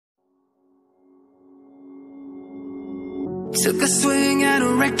Took a swing at a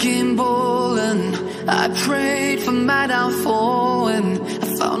wrecking ball and I prayed for my downfall, and I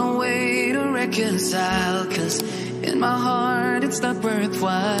found a way to reconcile, 'cause in my heart it's not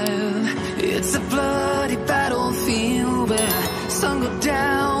worthwhile. It's a bloody battlefield where some go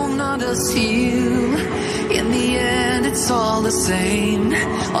down, others heal. In the end it's all the same.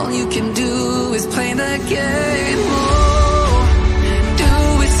 All you can do is play the game. Oh, do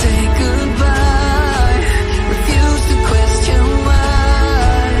we say goodbye? Refuse to question why.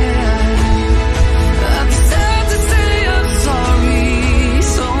 I'm sad to say I'm sorry,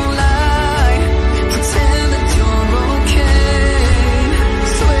 so lie. Pretend that you're okay.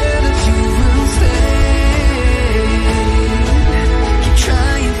 Swear that you will stay. Keep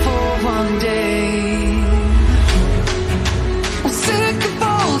trying for one day. I'm sick of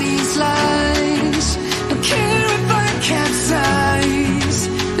all these lies. Don't care if I capsize.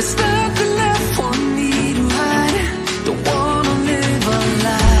 There's nothing left for me to hide. Don't wanna live a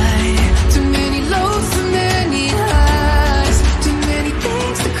lie. Too many lows, too many highs. Too many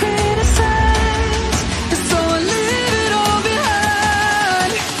things to criticize. And so I leave it all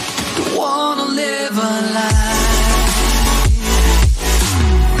behind. Don't wanna live a lie.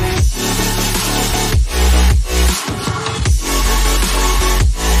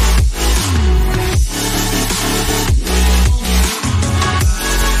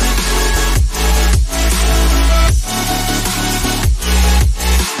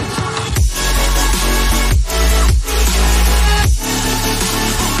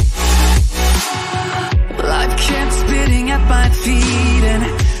 Life kept spitting at my feet and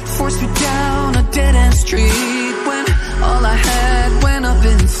forced me down a dead-end street, when all I had went up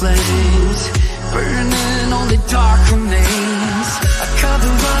in flames, burning only dark remains. I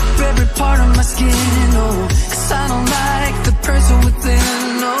cover up every part of my skin, oh, 'cause I don't like the person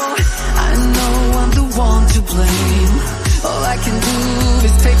within. Oh, I know I'm the one to blame. All I can do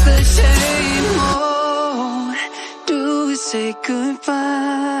is take the shame. Oh, do we say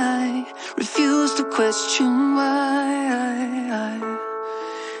goodbye? Refuse to question why.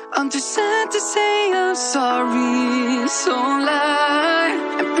 I'm too sad to say I'm sorry, so lie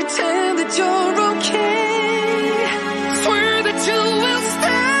and pretend that you're okay. Swear that you will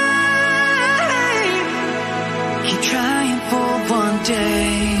stay. Keep trying for one day.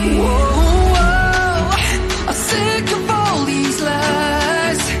 Whoa, whoa. I'm sick of all these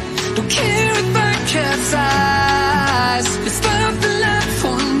lies. Don't care if I capsize. There's nothing left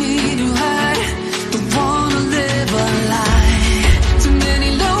for me to hide. Don't wanna live a lie. Too many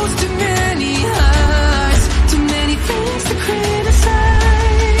lows, too many highs. Too many things to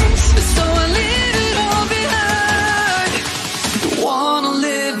criticize. So I leave it all behind. Don't wanna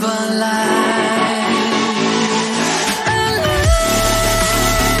live a lie. A lie.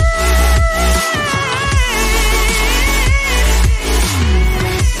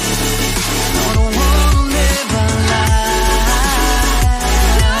 I don't wanna live a lie.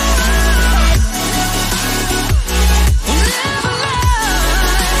 Live a lie.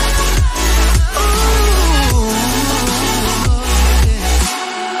 Ooh.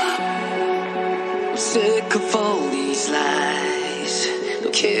 I'm sick of all these lies.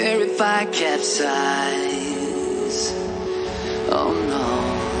 Don't care if I capsize. Oh no.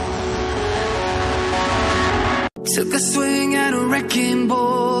 Took a swing at a wrecking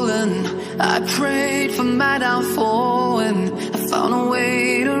ball and I prayed for my downfall, and I found a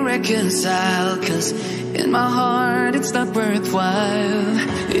way to reconcile, 'cause in my heart it's not worthwhile.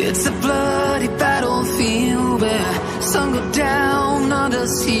 It's a bloody battlefield where some go down,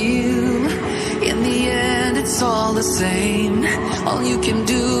 others heal. In the end it's all the same. All you can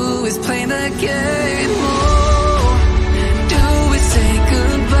do is play the game. Oh, do we say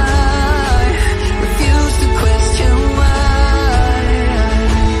goodbye? Refuse to question why.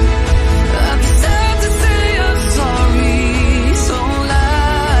 I'm sad to say I'm sorry, so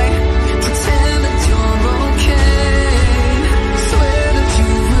lie. Pretend that you're okay. Swear that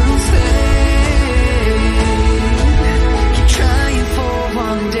you will stay. Keep trying for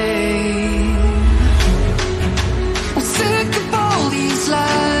one day. I'm sick of all these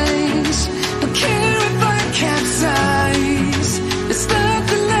lies. Don't care if I capsize. There's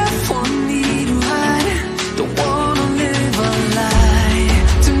nothing left for me to hide. Don't wanna live a lie.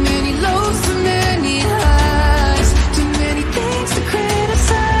 Too many lows, too many highs. Too many things to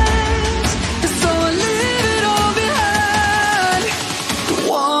criticize. And so I leave it all behind. Don't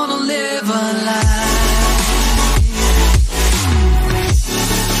wanna live a lie.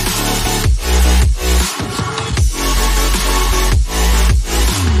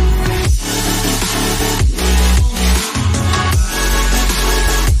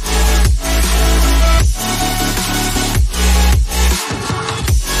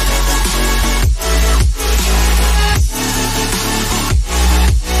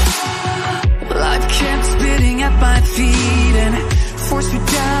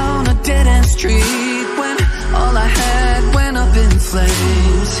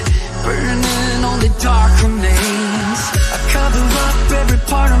 flames, burning only dark remains. I cover up every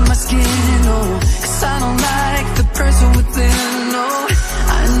part of my skin, oh, 'cause I don't like the person within, oh.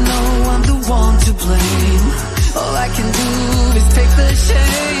 I know I'm the one to blame. All I can do is take the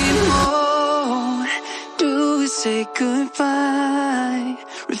shame, oh. Do we say goodbye?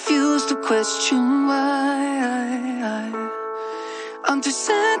 Refuse to question why. I'm too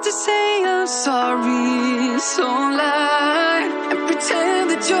sad to say I'm sorry, so lie and pretend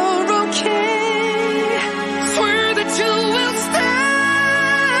that you're okay. Swear that you will stay.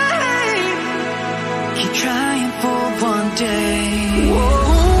 Keep trying for one day.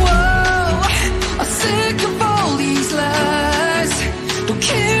 Whoa, I'm sick of all these lies. Don't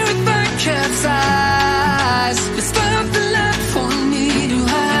care if I capsize. There's nothing left for me to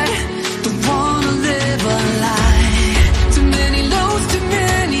hide. Don't wanna live a lie. Too many lows, too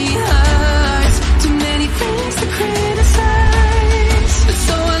many highs, too many things to criticize.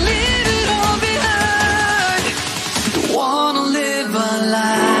 So I leave it all behind. Don't wanna live a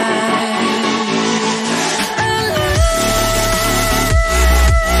lie.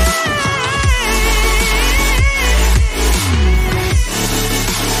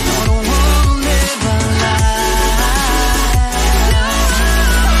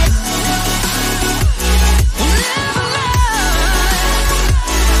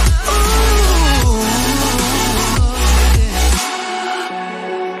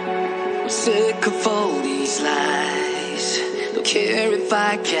 Sick of all these lies. Don't care if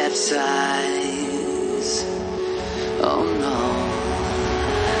I capsize. Oh no.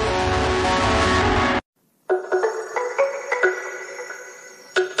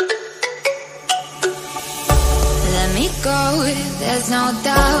 Let me go, there's no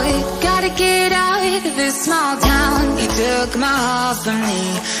doubt. Gotta get out of this small town. You took my heart from me.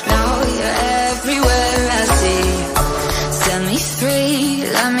 Now you're everywhere I see. Set me free,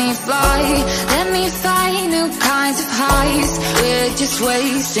 let me fly. Let me find new kinds of highs. We're just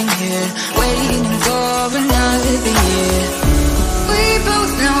wasting here, waiting for another year. We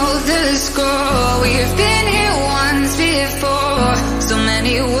both know the score. We've been here once before. So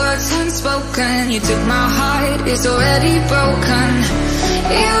many words unspoken. You took my heart, it's already broken.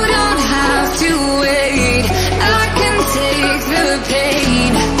 You don't have to wait, I can take the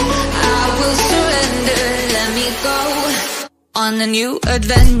pain. I will surrender, let me go on a new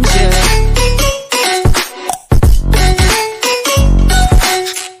adventure.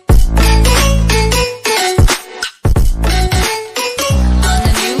 On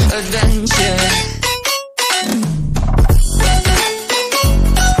a new adventure.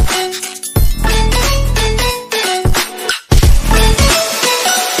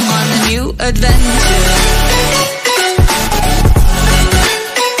 On a new adventure.